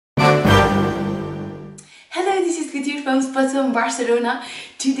Hello, this is Couture from Spotahome, Barcelona.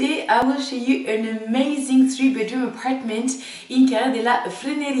 Today I will show you an amazing 3-bedroom apartment in Cara de la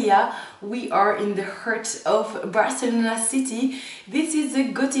Freneria. We are in the heart of Barcelona city. This is a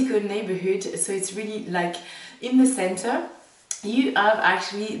Gothic neighborhood, so it's really like in the center. You have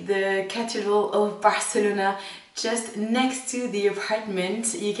actually the Cathedral of Barcelona just next to the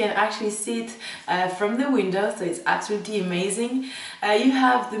apartment. You can actually see it from the window, so it's absolutely amazing. You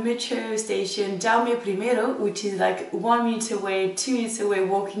have the metro station Jaume I, which is like 1 minute away, 2 minutes away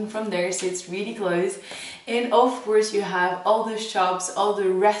walking from there, so it's really close. And of course you have all the shops, all the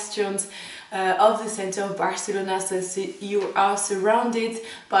restaurants of the center of Barcelona, so you are surrounded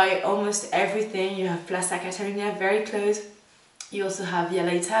by almost everything. You have Plaza Catalunya very close. You also have Via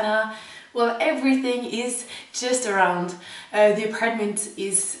Laetana. Well, everything is just around. The apartment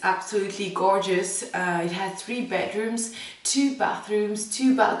is absolutely gorgeous. It has 3 bedrooms, 2 bathrooms,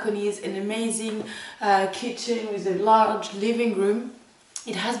 2 balconies, an amazing kitchen with a large living room.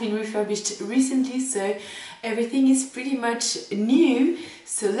 It has been refurbished recently, so everything is pretty much new.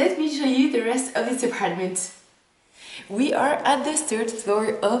 So let me show you the rest of this apartment. We are at the 3rd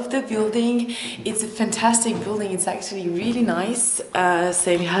floor of the building. It's a fantastic building. It's actually really nice.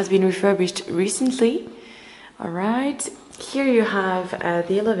 So it has been refurbished recently. Alright, here you have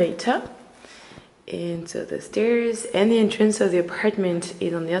the elevator. And so the stairs and the entrance of the apartment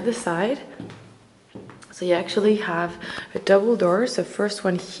is on the other side. So you actually have a double door. So first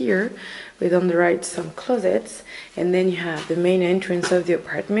one here with on the right some closets. And then you have the main entrance of the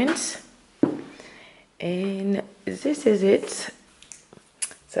apartment. And this is it.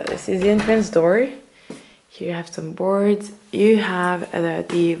 So this is the entrance door. Here you have some boards. You have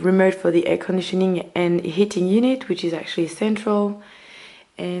the remote for the air conditioning and heating unit, which is actually central.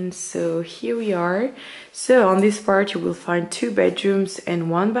 And so here we are. So on this part you will find 2 bedrooms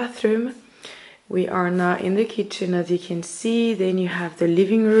and 1 bathroom. We are now in the kitchen, as you can see. Then you have the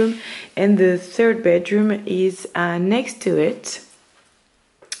living room, and the 3rd bedroom is next to it.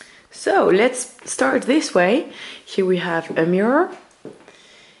 So let's start this way. Here we have a mirror.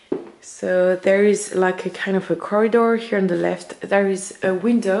 So there is like a kind of a corridor. Here on the left there is a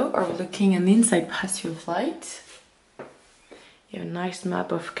window overlooking an inside patio of light. You have a nice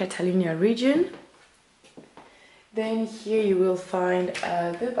map of Catalunya region. Then here you will find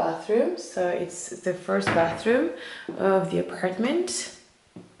the bathroom. So it's the first bathroom of the apartment.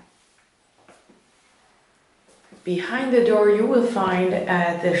 Behind the door you will find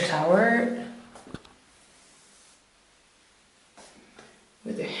the shower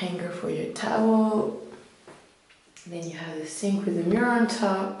with a hanger for your towel. Then you have the sink with the mirror on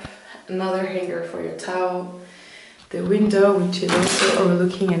top, another hanger for your towel, the window, which is also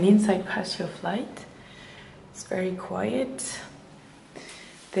overlooking an inside patio of light. It's very quiet.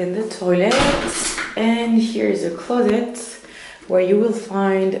 Then the toilet, and here is a closet where you will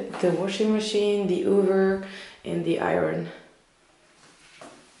find the washing machine, the Hoover, and the iron,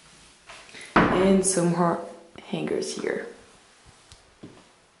 and some more hangers here.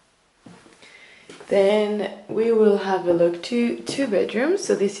 Then we will have a look to 2 bedrooms.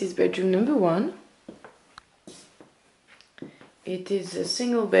 So this is bedroom number 1. It is a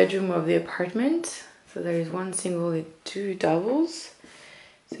single bedroom of the apartment. So there is 1 single and 2 doubles.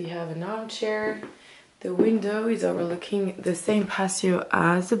 So you have an armchair. The window is overlooking the same patio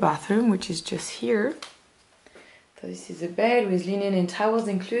as the bathroom, which is just here. So this is a bed with linen and towels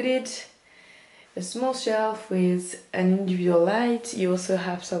included. A small shelf with an individual light. You also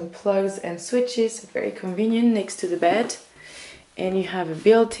have some plugs and switches, very convenient, next to the bed. And you have a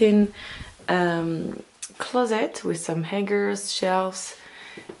built-in closet with some hangers, shelves,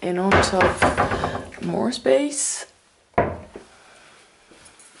 and on top more space.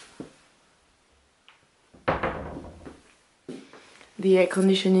 The air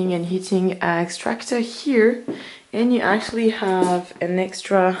conditioning and heating extractor here, and you actually have an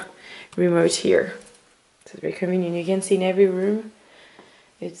extra remote here. So it's very convenient. You can see in every room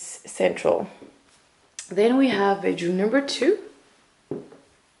it's central. Then we have bedroom number 2.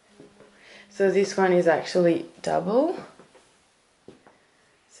 So this one is actually double.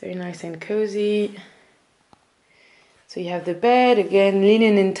 Very nice and cozy. So you have the bed, again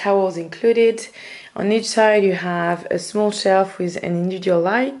linen and towels included. On each side you have a small shelf with an individual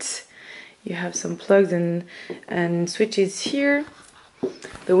light. You have some plugs and switches here.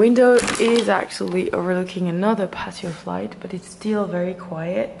 The window is actually overlooking another patio of light, but it's still very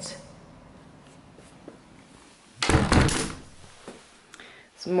quiet.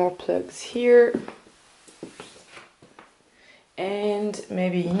 Some more plugs here. And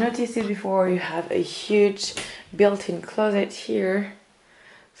maybe you noticed it before, you have a huge built-in closet here.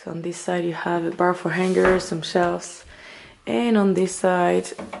 So on this side you have a bar for hangers, some shelves, and on this side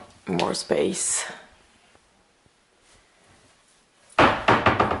more space.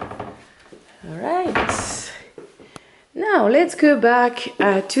 Alright, now let's go back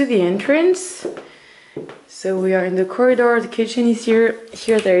to the entrance. So we are in the corridor, the kitchen is here.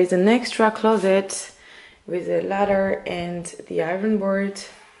 Here there is an extra closet with a ladder and the iron board.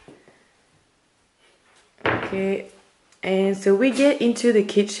 Okay, and so we get into the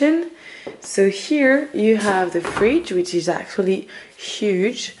kitchen. So here you have the fridge, which is actually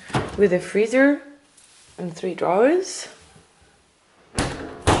huge, with a freezer and 3 drawers.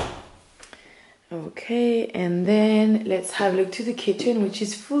 Okay, and then let's have a look to the kitchen, which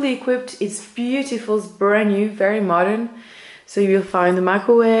is fully equipped. It's beautiful, it's brand new, very modern. So you'll find the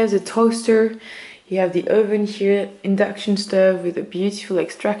microwave, the toaster, you have the oven here, induction stove with a beautiful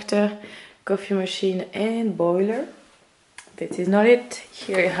extractor, coffee machine and boiler. This is not it.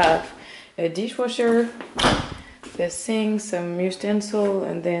 Here you have a dishwasher, the sink, some utensil,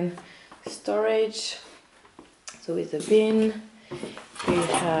 and then storage. So with a bin, we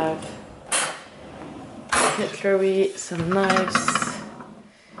have cutlery, some knives.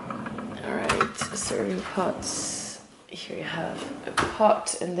 Alright, serving pots. Here you have a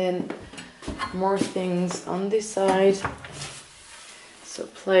pot and then more things on this side. So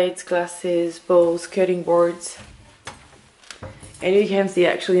plates, glasses, bowls, cutting boards. And you can see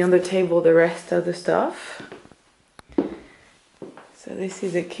actually on the table the rest of the stuff. So this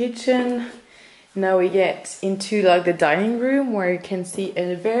is the kitchen. Now we get into like the dining room where you can see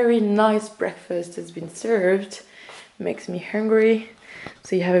a very nice breakfast has been served. Makes me hungry.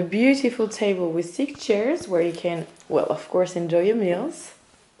 So you have a beautiful table with 6 chairs where you can, well, of course, enjoy your meals.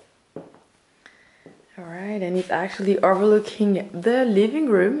 Alright, and it's actually overlooking the living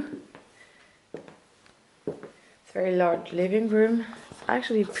room. It's a very large living room. It's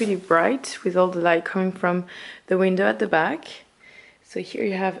actually pretty bright with all the light coming from the window at the back. So here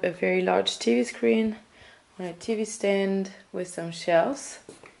you have a very large TV screen on a TV stand with some shelves.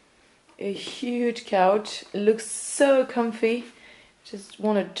 A huge couch, it looks so comfy. Just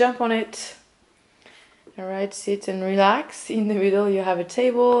want to jump on it. Alright, sit and relax. In the middle you have a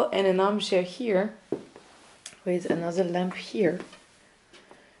table and an armchair here with another lamp here.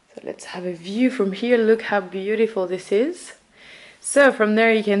 So let's have a view from here. Look how beautiful this is. So from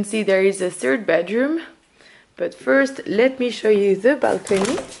there you can see there is a 3rd bedroom. But first, let me show you the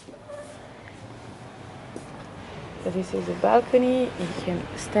balcony. So this is a balcony, you can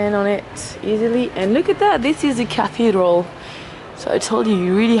stand on it easily. And look at that, this is a cathedral. So I told you,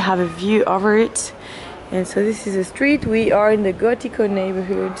 you really have a view over it. And so this is a street, we are in the Gotico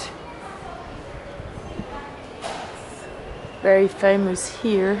neighborhood. Very famous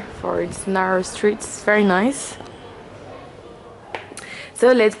here for its narrow streets, very nice.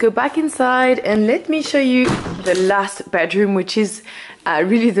 So let's go back inside and let me show you the last bedroom, which is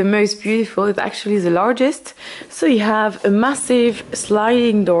really the most beautiful. It's actually the largest. So you have a massive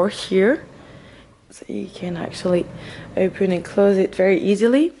sliding door here. So you can actually open and close it very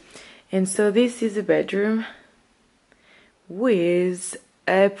easily. And so this is a bedroom with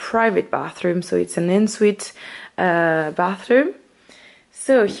a private bathroom. So it's an ensuite bathroom.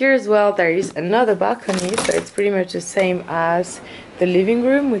 So here as well there is another balcony, so it's pretty much the same as the living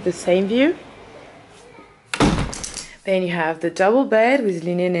room with the same view. Then you have the double bed with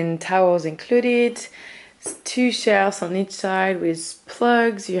linen and towels included. 2 shelves on each side with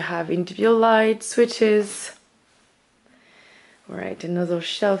plugs. You have individual light switches. Alright, another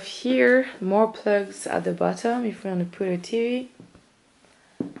shelf here. More plugs at the bottom if we want to put a TV.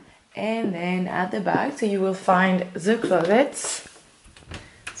 And then at the back, so you will find the closets.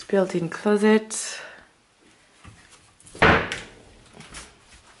 It's built-in closet. Alright,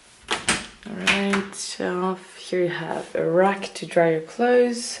 shelf. Here you have a rack to dry your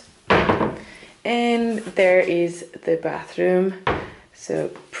clothes. And there is the bathroom.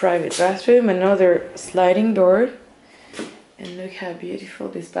 So private bathroom, another sliding door. And look how beautiful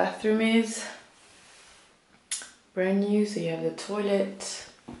this bathroom is. Brand new, so you have the toilet,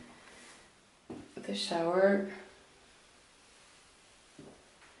 the shower,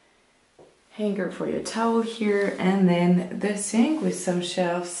 hanger for your towel here, and then the sink with some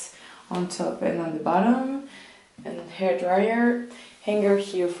shelves on top and on the bottom, and hair dryer, hanger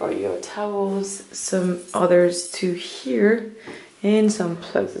here for your towels, some others too here, and some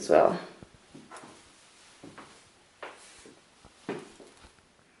plugs as well.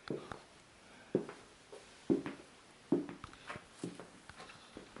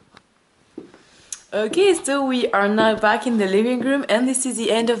 Okay, so we are now back in the living room and this is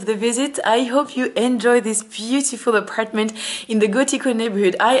the end of the visit. I hope you enjoyed this beautiful apartment in the Gòtico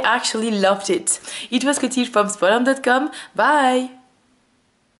neighborhood. I actually loved it. It was Cottage from Spotahome.com. Bye!